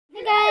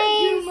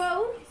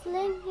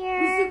Jocelyn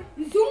here.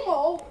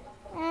 Zumo.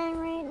 And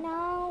right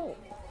now,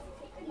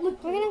 we're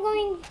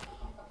gonna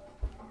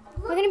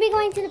be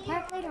going to the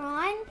park later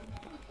on.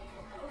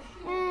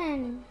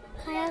 And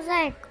Kyle's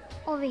like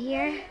over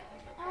here.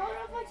 I don't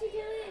know what to do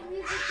it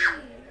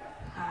musically.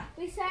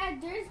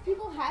 Besides, there's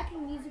people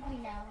hacking musically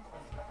now.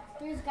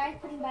 There's guys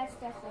putting bad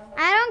stuff though.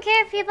 I don't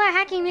care if people are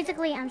hacking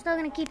musically. I'm still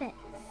gonna keep it.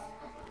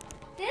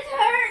 This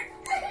hurts.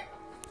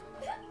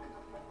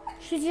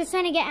 She's just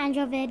trying to get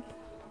Androvid.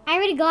 I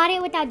already got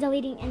it without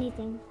deleting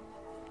anything.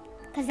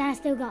 Because I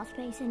still got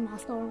space in my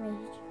storage.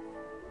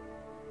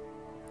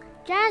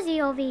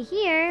 Jazzy over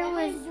here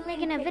was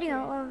making a video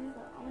of...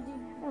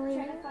 I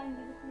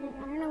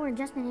don't know where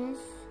Justin is.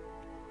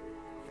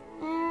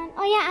 And,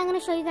 oh yeah, I'm going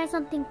to show you guys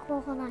something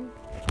cool. Hold on.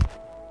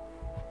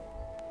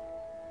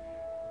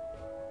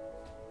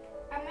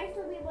 I might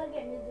still be able to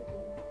get musically.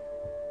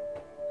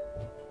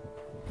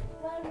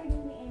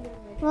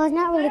 Well, it's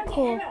not really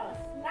cool.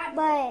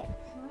 But,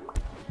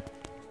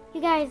 you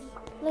guys,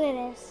 look at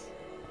this.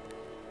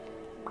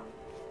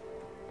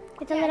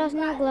 It's a little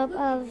snow globe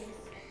of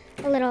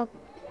a little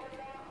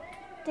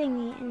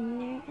thingy in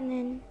there, and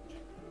then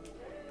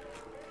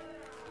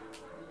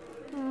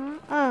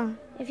oh,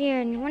 if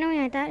you're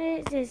wondering what that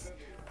is, just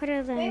put it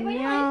in the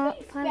nail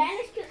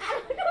polish.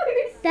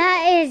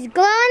 That is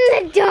glow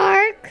in the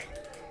dark.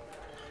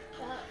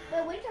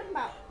 Wait, what are you talking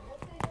about?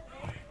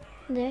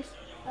 This.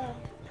 Oh.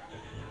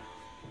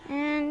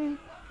 And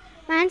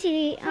my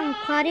auntie,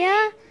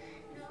 Claudia,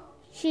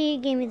 she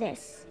gave me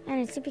this,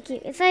 and it's super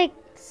cute. It's like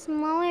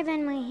smaller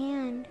than my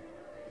hand.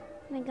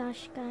 Oh my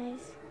gosh,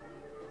 guys.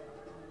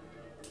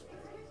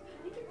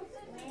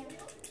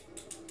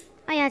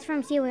 Oh yeah, it's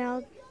from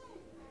SeaWorld.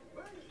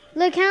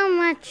 Look how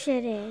much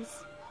it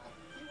is.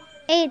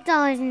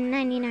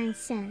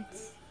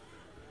 $8.99.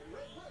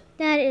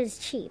 That is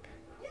cheap.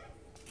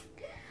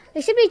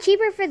 It should be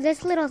cheaper for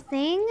this little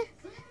thing,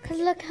 because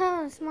look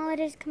how small it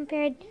is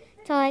compared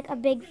to like a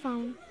big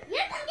phone.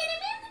 Yes, I'm getting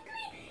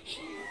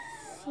musically.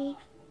 See?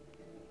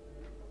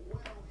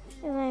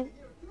 It's like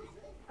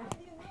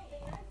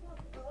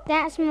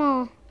that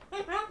small.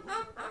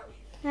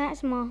 That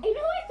small. You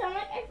know what I sound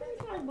like? I think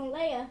it's like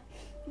Malaya.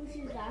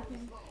 She's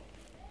laughing.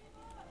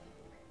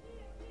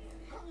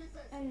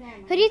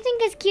 Who do you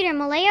think is cuter,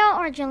 Malaya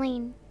or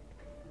Jolene?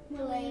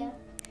 Malaya.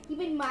 You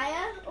mean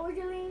Maya or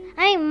Jolene?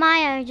 I think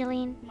Maya or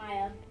Jolene.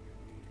 Maya.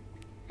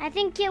 I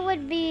think it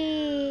would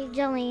be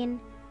Jolene.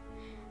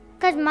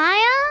 Because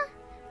Maya,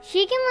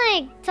 she can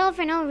like tell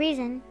for no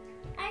reason.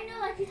 I know,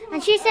 like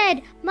and she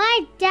said,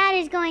 my dad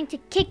is going to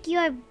kick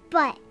your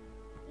butt.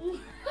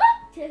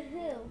 To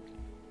who?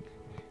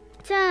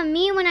 To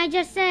me when I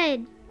just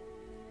said,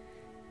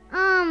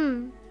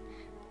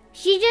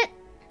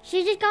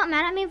 she just got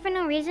mad at me for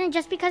no reason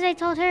just because I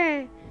told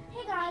her, hey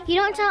guys, you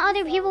don't tell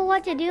other people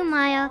what to do,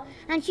 Maya.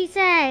 And she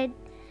said,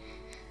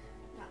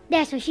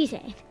 that's what she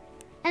said.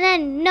 And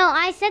then, no,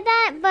 I said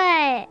that,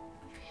 but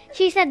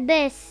she said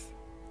this.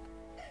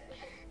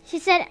 She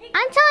said,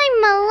 I'm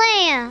telling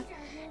Malaya.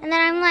 And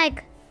then I'm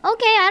like, okay,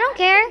 I don't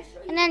care.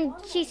 And then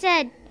she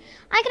said,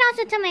 I can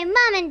also tell my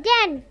mom and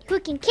dad who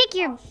can kick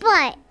your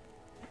butt.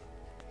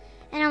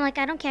 And I'm like,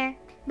 I don't care.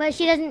 But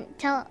she doesn't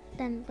tell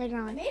them later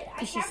on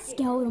because she's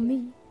scared of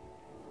me.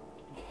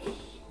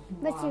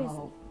 But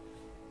seriously.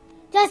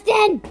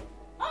 Justin!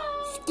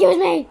 Excuse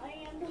me!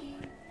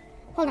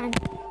 Hold on.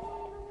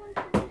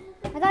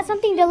 I got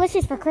something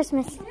delicious for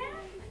Christmas.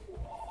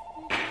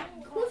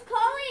 Who's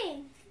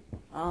calling?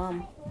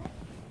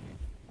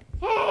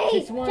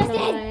 Hey!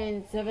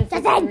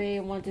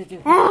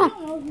 619-763-122.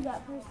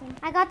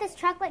 I got this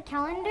chocolate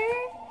calendar.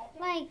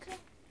 Like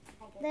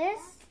this.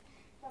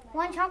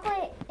 One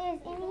chocolate is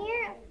in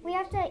here. We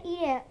have to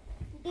eat it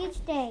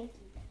each day.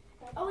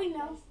 Oh, we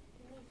know.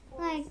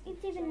 Like,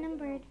 it's even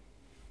numbered.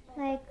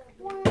 Like,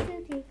 1,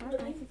 2, 3, 4, 5,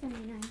 6,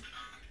 7,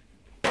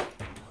 8, 9.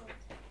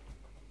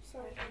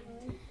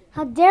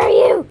 How dare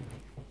you!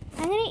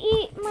 I'm gonna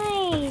eat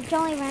my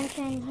Jolly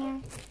Rancher in here.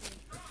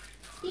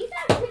 These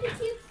are pretty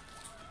cute.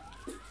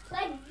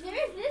 Like,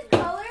 there's this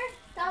color.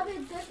 That would be a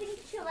good thing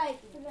to, like,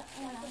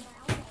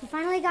 We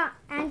finally got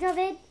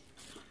Androvid.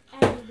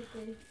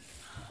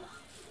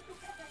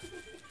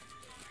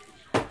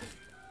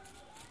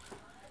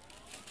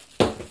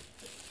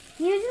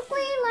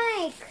 Musically,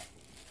 like,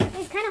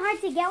 it's kind of hard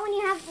to get when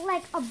you have,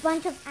 like, a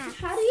bunch of apps.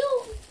 How do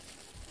you...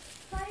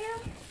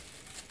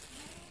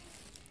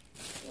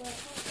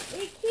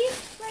 It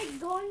keeps, like,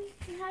 going...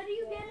 How do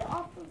you get it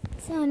off of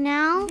So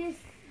now, this,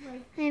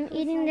 like... I'm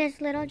eating this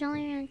little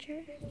Jolly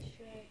Rancher.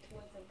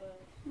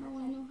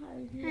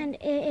 And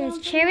it is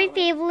cherry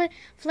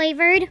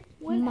flavored.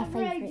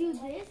 Whenever I do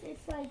this,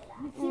 it's like...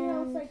 You see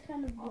how it's, like,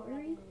 kind of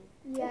blurry?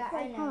 Yeah,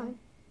 I know.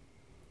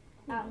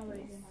 I don't know what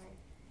it is.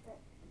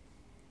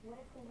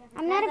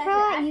 I'm not a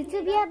pro at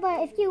YouTube yet,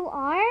 but if you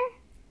are,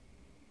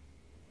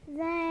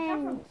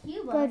 then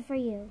good for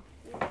you.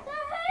 What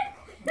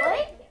the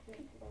heck?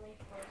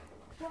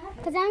 What?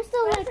 Because I'm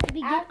still like a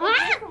beginner.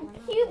 I'm from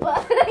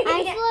Cuba.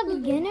 I'm still a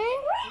beginner.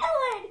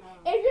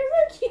 If you're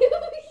from Cuba.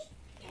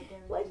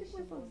 Where's your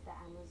phone?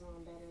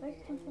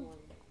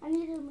 I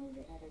need to move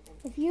it.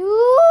 If you.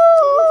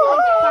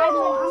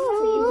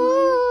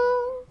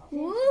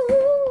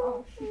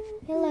 Oh,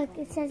 Hey, look,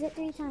 it says it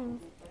 3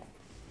 times.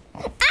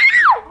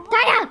 Ow!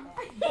 Dada!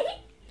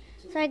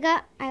 So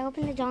I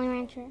opened the Jolly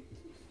Rancher.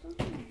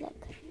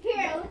 Look.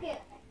 Here, look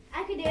it.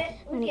 I can do it.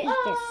 I'm Look gonna it. eat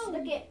this.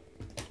 Look it.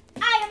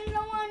 I am the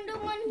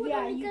one who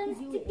only comes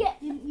to get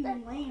Didn't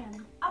even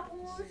land.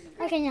 apples.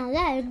 Okay, now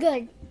that is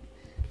good.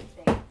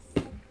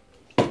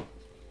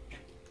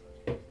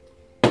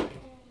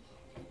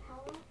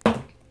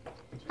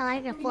 I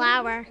like the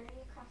flower.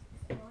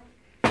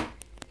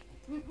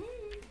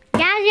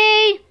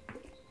 Jazzy!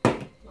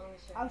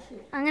 I'll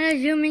shoot. I'm gonna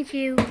zoom into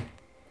you.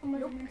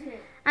 Nope.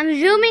 I'm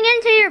zooming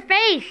into your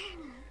face.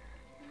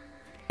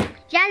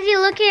 Jazzy,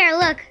 look here,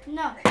 look.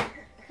 No.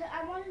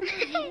 I wanted to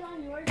do it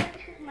on yours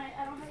because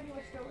I don't have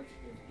your storage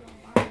space on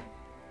mine.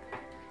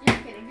 Just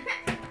kidding.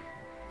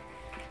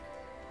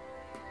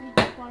 You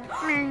just want to...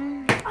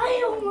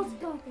 I almost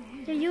got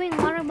there. They're doing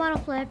water bottle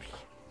flips.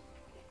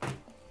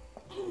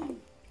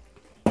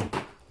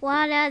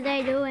 What are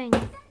they doing?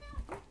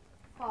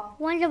 Fall.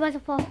 One's about to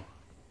fall.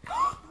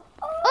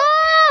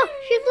 Oh!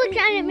 She flew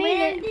down and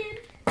made it.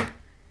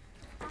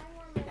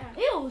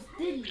 Ew,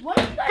 did one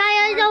of you guys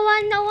Kaya's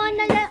the one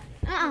that...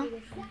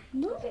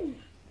 No.